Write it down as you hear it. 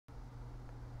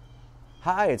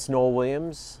Hi, it's Noel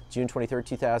Williams, June 23rd,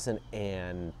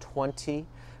 2020.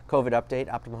 COVID update,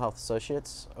 Optimal Health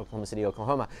Associates, Oklahoma City,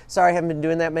 Oklahoma. Sorry I haven't been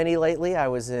doing that many lately. I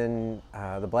was in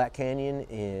the Black Canyon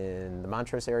in the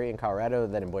Montrose area in Colorado,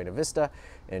 then in Buena Vista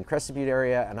and Crested Butte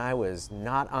area, and I was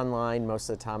not online most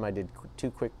of the time. I did 2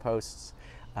 quick posts,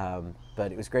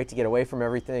 but it was great to get away from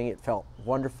everything. It felt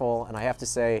wonderful, and I have to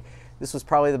say, this was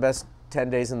probably the best 10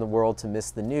 days in the world to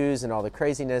miss the news and all the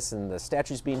craziness and the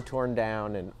statues being torn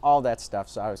down and all that stuff,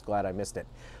 so I was glad I missed it.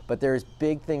 But there's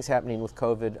big things happening with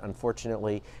COVID,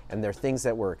 unfortunately, and they're things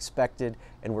that were expected,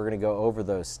 and we're going to go over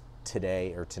those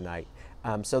today or tonight.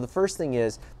 So the first thing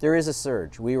is, there is a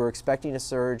surge. We were expecting a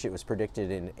surge. It was predicted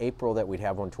in April that we'd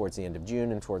have one towards the end of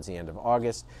June and towards the end of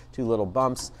August, 2 little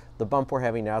bumps. The bump we're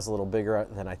having now is a little bigger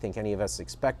than I think any of us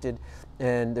expected,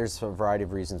 and there's a variety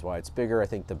of reasons why it's bigger. I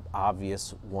think the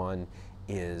obvious one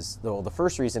is, though, the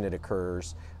first reason it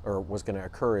occurs, or was going to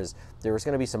occur, is there was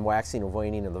going to be some waxing and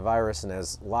waning of the virus, and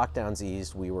as lockdowns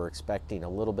eased, we were expecting a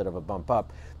little bit of a bump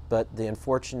up. But the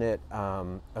unfortunate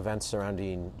events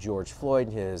surrounding George Floyd,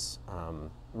 his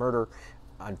murder,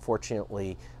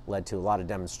 unfortunately led to a lot of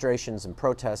demonstrations and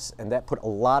protests, and that put a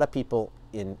lot of people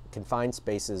in confined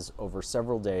spaces over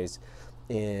several days,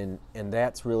 and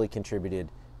that's really contributed,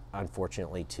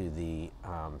 unfortunately, to the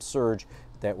surge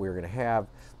that we're going to have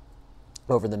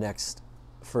over the next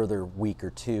further week or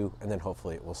two, and then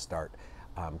hopefully it will start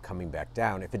coming back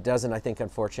down. If it doesn't, I think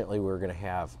unfortunately we're going to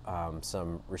have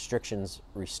some restrictions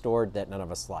restored that none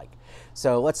of us like.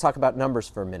 So let's talk about numbers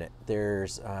for a minute.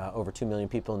 There's over 2 million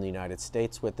people in the United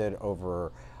States with it,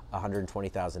 over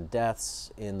 120,000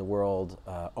 deaths in the world,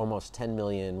 almost 10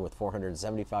 million with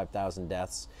 475,000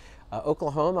 deaths.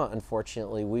 Oklahoma,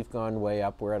 unfortunately, we've gone way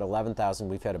up. We're at 11,000.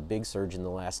 We've had a big surge in the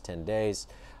last 10 days.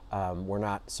 We're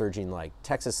not surging like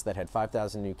Texas that had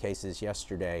 5,000 new cases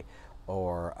yesterday,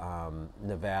 or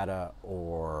Nevada,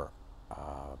 or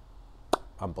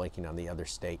I'm blanking on the other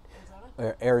state,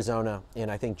 Arizona,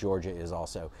 and I think Georgia is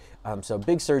also. So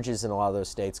big surges in a lot of those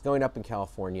states, going up in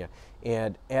California,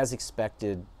 and as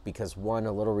expected, because one,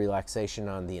 a little relaxation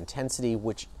on the intensity,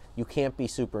 which you can't be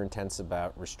super intense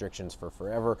about restrictions for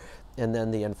forever, and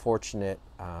then the unfortunate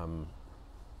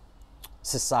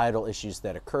societal issues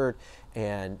that occurred,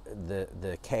 and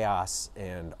the chaos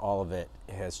and all of it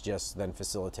has just then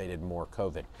facilitated more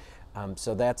COVID.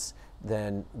 So that's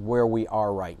then where we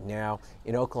are right now.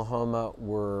 In Oklahoma,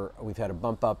 we've had a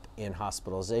bump up in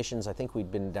hospitalizations. I think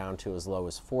we'd been down to as low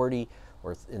as 40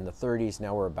 or in the 30s.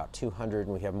 Now we're about 200,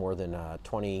 and we have more than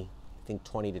 20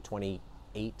 to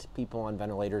 28 people on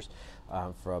ventilators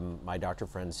from my doctor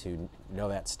friends who know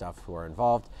that stuff, who are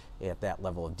involved at that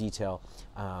level of detail.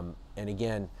 And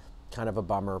again, kind of a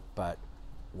bummer, but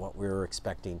what we were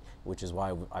expecting, which is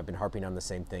why I've been harping on the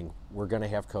same thing. We're going to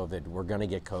have COVID, we're going to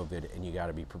get COVID, and you got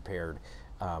to be prepared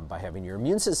by having your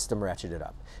immune system ratcheted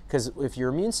up. Because if your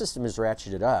immune system is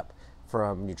ratcheted up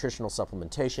from nutritional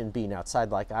supplementation, being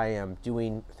outside like I am,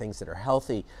 doing things that are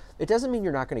healthy, it doesn't mean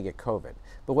you're not going to get COVID.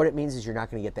 But what it means is you're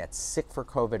not going to get that sick for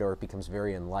COVID, or it becomes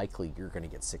very unlikely you're going to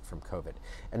get sick from COVID.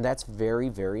 And that's very,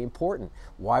 very important.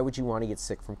 Why would you want to get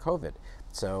sick from COVID?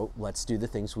 So let's do the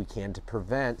things we can to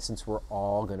prevent, since we're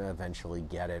all going to eventually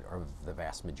get it, or the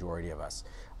vast majority of us.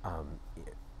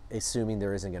 Assuming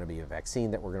there isn't going to be a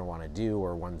vaccine that we're going to want to do,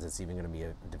 or one that's even going to be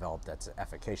developed that's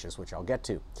efficacious, which I'll get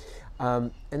to.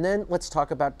 And then let's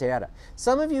talk about data.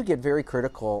 Some of you get very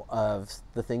critical of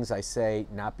the things I say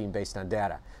not being based on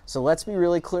data. So let's be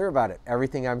really clear about it.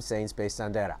 Everything I'm saying is based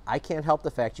on data. I can't help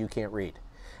the fact you can't read.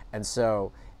 And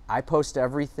so I post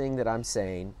everything that I'm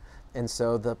saying. And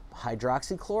so the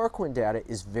hydroxychloroquine data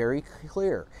is very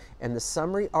clear. And the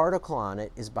summary article on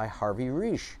it is by Harvey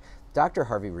Risch. Dr.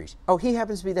 Harvey Risch. Oh, he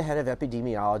happens to be the head of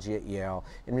epidemiology at Yale,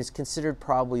 and is considered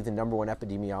probably the #1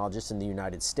 epidemiologist in the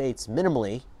United States,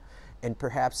 minimally, and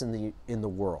perhaps in the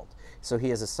world. So he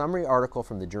has a summary article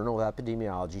from the Journal of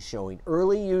Epidemiology showing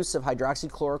early use of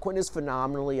hydroxychloroquine is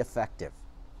phenomenally effective.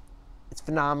 It's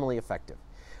phenomenally effective.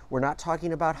 We're not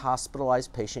talking about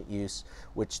hospitalized patient use,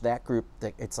 which that group,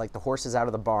 it's like the horse is out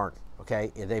of the barn,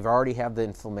 okay? They've already have the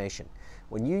inflammation.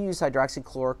 When you use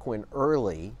hydroxychloroquine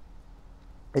early,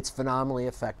 it's phenomenally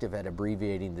effective at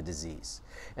abbreviating the disease.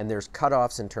 And there's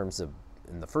cutoffs in terms of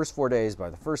in the first 4 days, by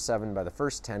the first 7, by the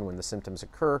first 10 when the symptoms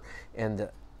occur, and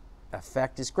the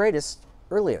effect is greatest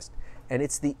earliest. And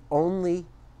it's the only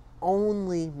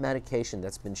medication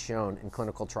that's been shown in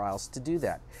clinical trials to do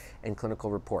that, in clinical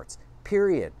reports,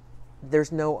 period.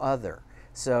 There's no other.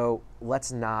 So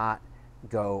let's not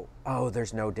go, oh,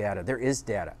 there's no data. There is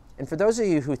data. And for those of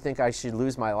you who think I should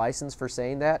lose my license for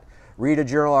saying that, read a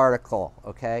journal article,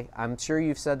 okay? I'm sure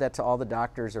you've said that to all the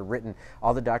doctors, or written,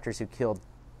 all the doctors who killed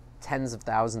tens of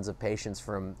thousands of patients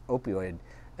from opioid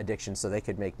addiction so they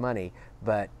could make money.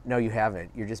 But no, you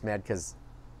haven't. You're just mad because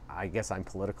I guess I'm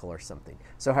political or something.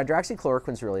 So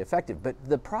hydroxychloroquine is really effective. But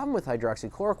the problem with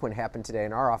hydroxychloroquine happened today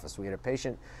in our office. We had a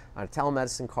patient on a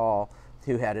telemedicine call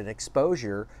who had an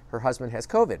exposure. Her husband has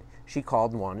COVID. She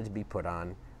called and wanted to be put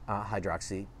on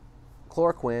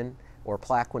hydroxychloroquine, or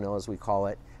Plaquenil as we call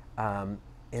it. And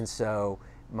so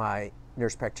my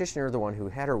nurse practitioner, the one who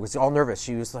had her, was all nervous.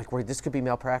 She was like, "Wait, this could be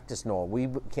malpractice, Noel. We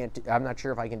can't, I'm not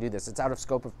sure if I can do this. It's out of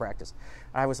scope of practice."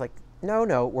 And I was like,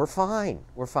 no, we're fine.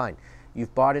 We're fine.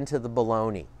 You've bought into the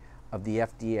baloney of the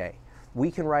FDA.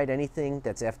 We can write anything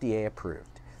that's FDA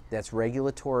approved, that's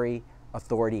regulatory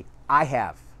authority. I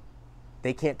have.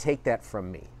 They can't take that from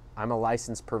me. I'm a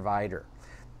licensed provider.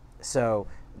 So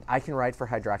I can write for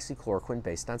hydroxychloroquine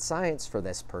based on science for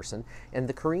this person. And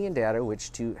the Korean data,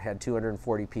 which had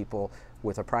 240 people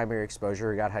with a primary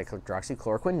exposure who got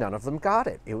hydroxychloroquine, none of them got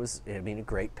it. It was, I mean, a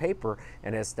great paper.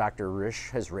 And as Dr.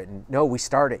 Risch has written, no, we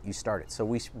start it, you start it. So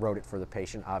we wrote it for the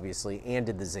patient, obviously, and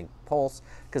did the zinc pulse,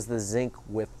 because the zinc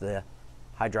with the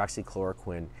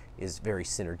hydroxychloroquine is very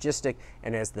synergistic.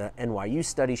 And as the NYU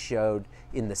study showed,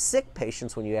 in the sick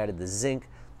patients, when you added the zinc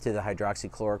to the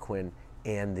hydroxychloroquine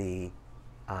and the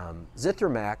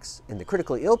Zithromax in the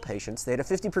critically ill patients, they had a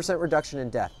 50% reduction in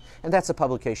death. And that's a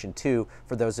publication too,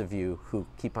 for those of you who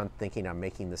keep on thinking I'm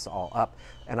making this all up.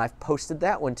 And I've posted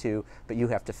that one too, but you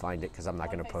have to find it because I'm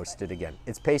not going to post it again.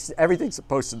 It's pasted, everything's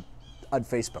posted on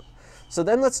Facebook. So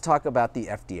then let's talk about the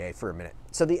FDA for a minute.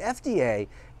 So the FDA,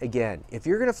 again, if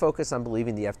you're going to focus on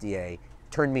believing the FDA,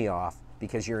 turn me off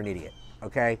because you're an idiot,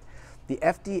 okay? The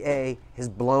FDA has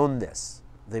blown this.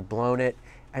 They've blown it.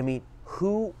 I mean,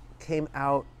 who came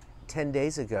out 10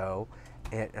 days ago,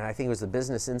 and I think it was the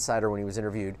Business Insider when he was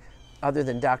interviewed, other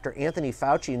than Dr. Anthony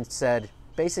Fauci, and said,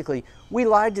 basically, we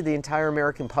lied to the entire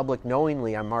American public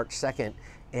knowingly on March 2nd,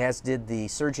 as did the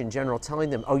Surgeon General,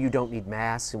 telling them, oh, you don't need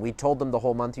masks, and we told them the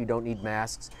whole month you don't need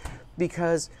masks,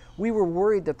 because we were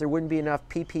worried that there wouldn't be enough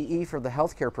PPE for the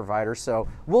healthcare providers, so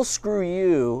we'll screw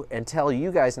you and tell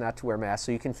you guys not to wear masks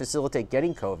so you can facilitate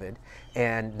getting COVID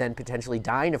and then potentially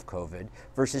dying of COVID,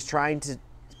 versus trying to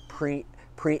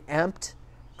preempt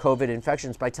COVID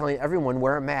infections by telling everyone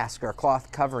wear a mask or a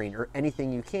cloth covering or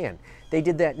anything you can. They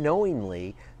did that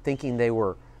knowingly, thinking they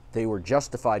were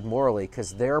justified morally,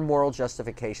 because their moral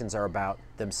justifications are about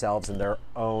themselves and their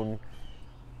own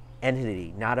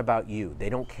entity, not about you. They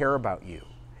don't care about you.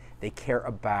 They care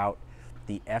about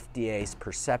the FDA's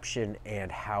perception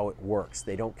and how it works.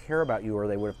 They don't care about you, or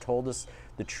they would have told us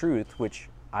the truth, which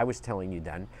I was telling you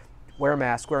then. Wear a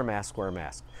mask, wear a mask, wear a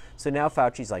mask. So now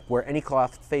Fauci's like, wear any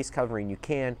cloth face covering you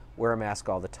can, wear a mask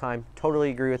all the time.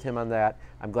 Totally agree with him on that.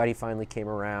 I'm glad he finally came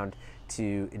around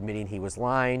to admitting he was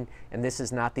lying, and this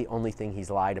is not the only thing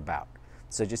he's lied about.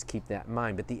 So just keep that in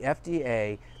mind. But the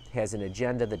FDA has an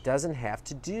agenda that doesn't have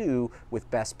to do with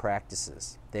best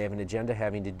practices. They have an agenda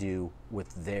having to do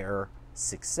with their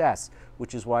success,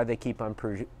 which is why they keep on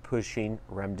pushing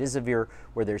remdesivir,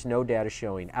 where there's no data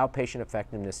showing outpatient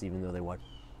effectiveness, even though they want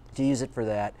to use it for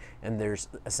that, and there's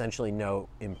essentially no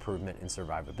improvement in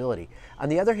survivability. On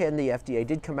the other hand, the FDA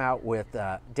did come out with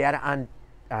data on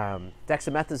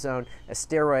dexamethasone, a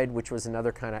steroid, which was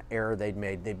another kind of error they'd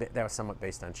made. That was somewhat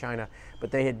based on China,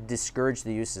 but they had discouraged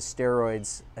the use of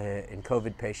steroids in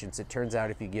COVID patients. It turns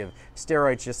out if you give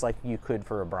steroids just like you could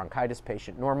for a bronchitis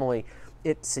patient normally,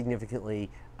 it significantly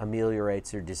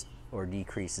ameliorates or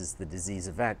decreases the disease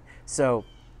event. So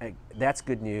that's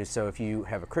good news. So if you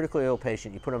have a critically ill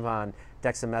patient, you put them on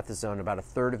dexamethasone, about a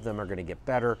third of them are going to get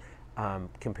better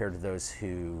compared to those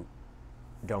who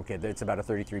don't get it. It's about a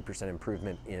 33%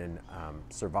 improvement in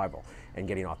survival and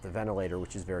getting off the ventilator,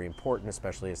 which is very important,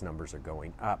 especially as numbers are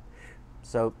going up.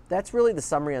 So that's really the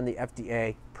summary on the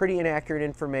FDA. Pretty inaccurate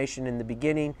information in the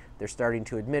beginning. They're starting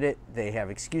to admit it. They have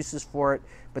excuses for it,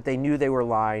 but they knew they were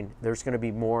lying. There's going to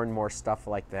be more and more stuff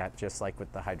like that, just like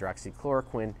with the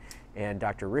hydroxychloroquine and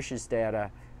Dr. Risch's data,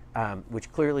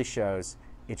 which clearly shows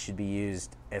it should be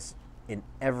used as in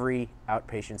every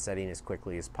outpatient setting as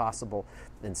quickly as possible.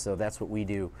 And so that's what we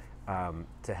do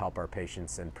to help our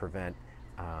patients and prevent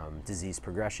disease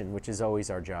progression, which is always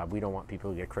our job. We don't want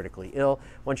people to get critically ill.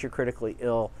 Once you're critically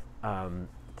ill,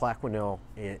 Plaquenil,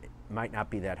 it might not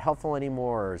be that helpful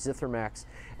anymore, or Zithromax.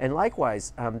 And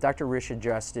likewise, Dr. Risch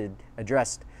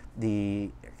addressed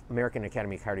the American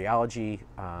Academy of Cardiology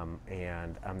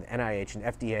and the NIH and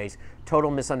FDA's total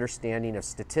misunderstanding of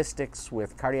statistics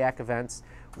with cardiac events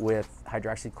with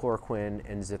hydroxychloroquine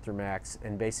and Zithromax,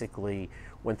 and basically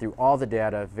went through all the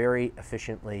data very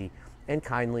efficiently and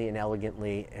kindly and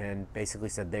elegantly, and basically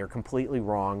said they're completely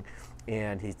wrong,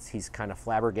 and he's kind of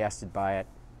flabbergasted by it.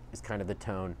 is kind of the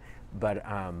tone, but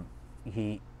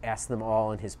he asked them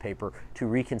all in his paper to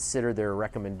reconsider their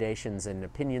recommendations and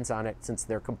opinions on it, since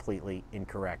they're completely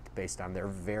incorrect based on their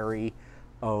very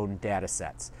own data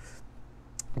sets.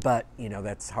 But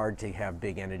that's hard to have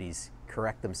big entities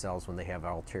correct themselves when they have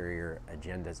ulterior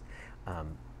agendas.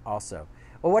 Also,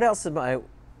 well, what else am I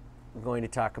going to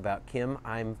talk about, Kim?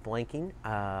 I'm blanking.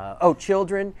 Oh,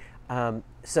 children.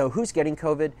 So who's getting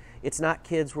COVID? It's not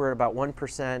kids. We're at about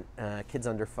 1%. Kids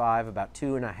under 5, about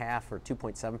 2.5 or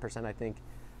 2.7%, I think.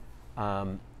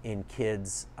 In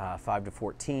kids 5 to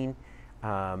 14.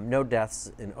 No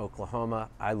deaths in Oklahoma.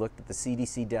 I looked at the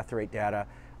CDC death rate data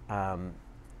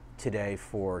today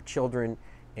for children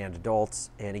and adults,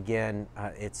 and again,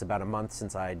 it's about a month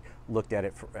since I looked at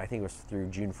it. I think it was through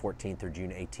June 14th or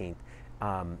June 18th.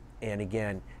 And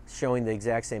again, showing the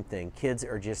exact same thing. Kids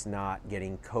are just not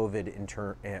getting COVID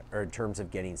in terms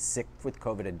of getting sick with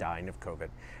COVID and dying of COVID.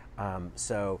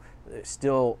 So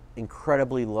still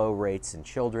incredibly low rates in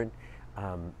children.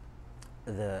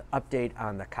 The update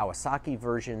on the Kawasaki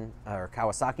version, or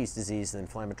Kawasaki's disease, the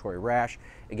inflammatory rash,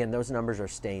 again, those numbers are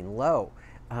staying low.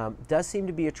 Does seem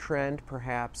to be a trend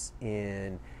perhaps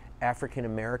in African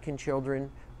American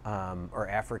children, or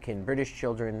African British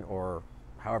children, or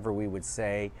however we would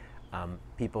say,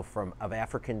 people of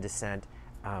African descent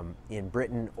in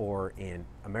Britain or in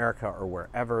America or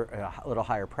wherever, a little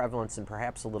higher prevalence, and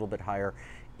perhaps a little bit higher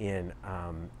in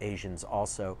Asians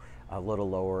also, a little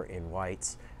lower in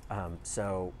whites.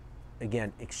 So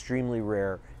again, extremely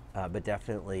rare, but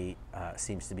definitely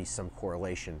seems to be some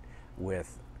correlation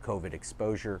with COVID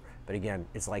exposure. But again,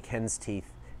 it's like hen's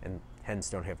teeth, and hens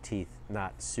don't have teeth,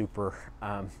 not super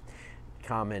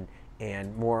common,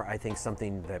 and more, I think,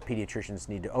 something that pediatricians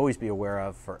need to always be aware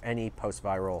of for any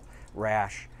post-viral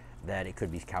rash, that it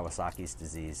could be Kawasaki's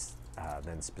disease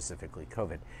than specifically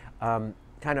COVID.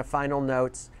 Kind of final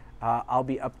notes, I'll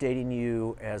be updating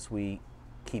you as we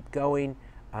keep going.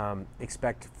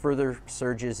 Expect further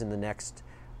surges in the next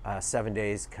 7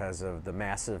 days because of the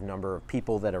massive number of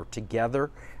people that are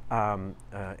together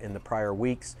in the prior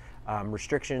weeks.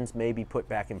 Restrictions may be put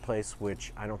back in place,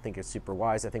 which I don't think is super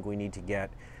wise. I think we need to get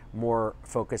more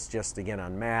focus just again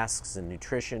on masks and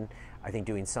nutrition. I think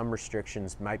doing some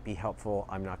restrictions might be helpful.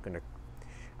 I'm not going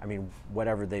to,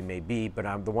 whatever they may be, but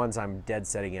the ones I'm dead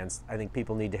set against. I think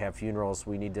people need to have funerals.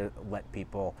 We need to let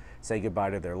people say goodbye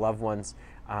to their loved ones.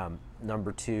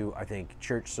 Number two, I think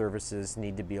church services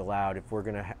need to be allowed. If we're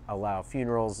going to allow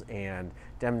funerals and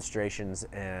demonstrations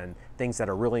and things that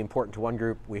are really important to one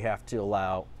group, we have to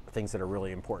allow things that are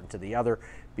really important to the other,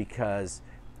 because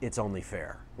it's only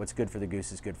fair. What's good for the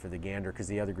goose is good for the gander, because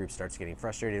the other group starts getting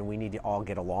frustrated, and we need to all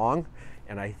get along.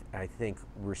 And I think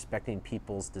respecting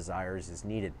people's desires is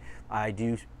needed. I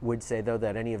would say though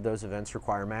that any of those events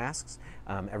require masks.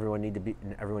 Everyone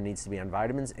needs to be on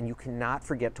vitamins, and you cannot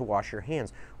forget to wash your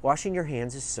hands. Washing your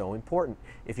hands is so important.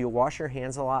 If you wash your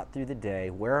hands a lot through the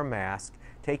day, wear a mask,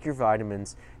 take your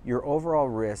vitamins, your overall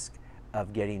risk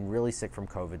of getting really sick from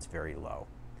COVID is very low.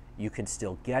 You can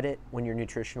still get it when you're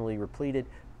nutritionally depleted,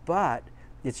 but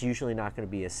it's usually not going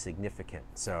to be as significant.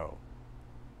 So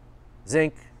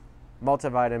zinc,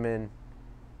 multivitamin,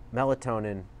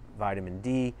 melatonin, vitamin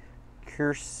D,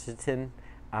 quercetin,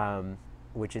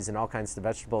 which is in all kinds of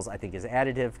vegetables, I think is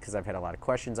additive, because I've had a lot of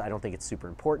questions. I don't think it's super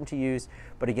important to use.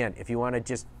 But again, if you want to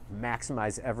just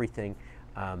maximize everything,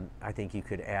 I think you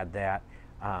could add that.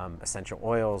 Essential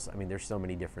oils, there's so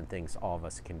many different things all of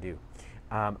us can do.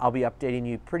 I'll be updating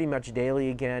you pretty much daily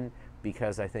again,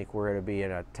 because I think we're going to be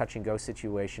in a touch and go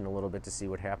situation a little bit to see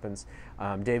what happens.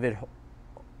 David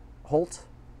Holt,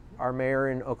 our mayor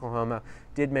in Oklahoma,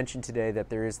 did mention today that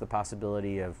there is the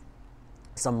possibility of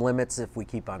some limits if we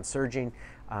keep on surging.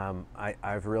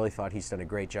 I've really thought he's done a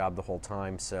great job the whole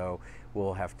time, so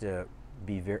we'll have to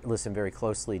listen very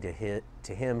closely to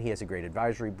him. He has a great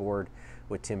advisory board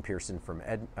with Tim Pearson from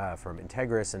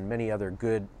Integris and many other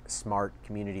good, smart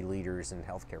community leaders and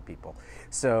healthcare people.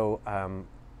 So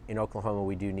in Oklahoma,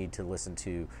 we do need to listen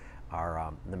to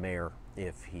the mayor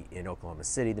in Oklahoma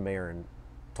City. The mayor in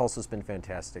Tulsa's been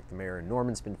fantastic. The mayor in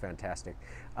Norman's been fantastic.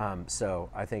 So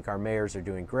I think our mayors are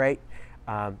doing great.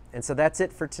 And so that's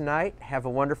it for tonight. Have a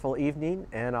wonderful evening,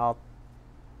 and I'll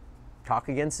talk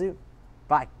again soon.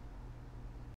 Bye.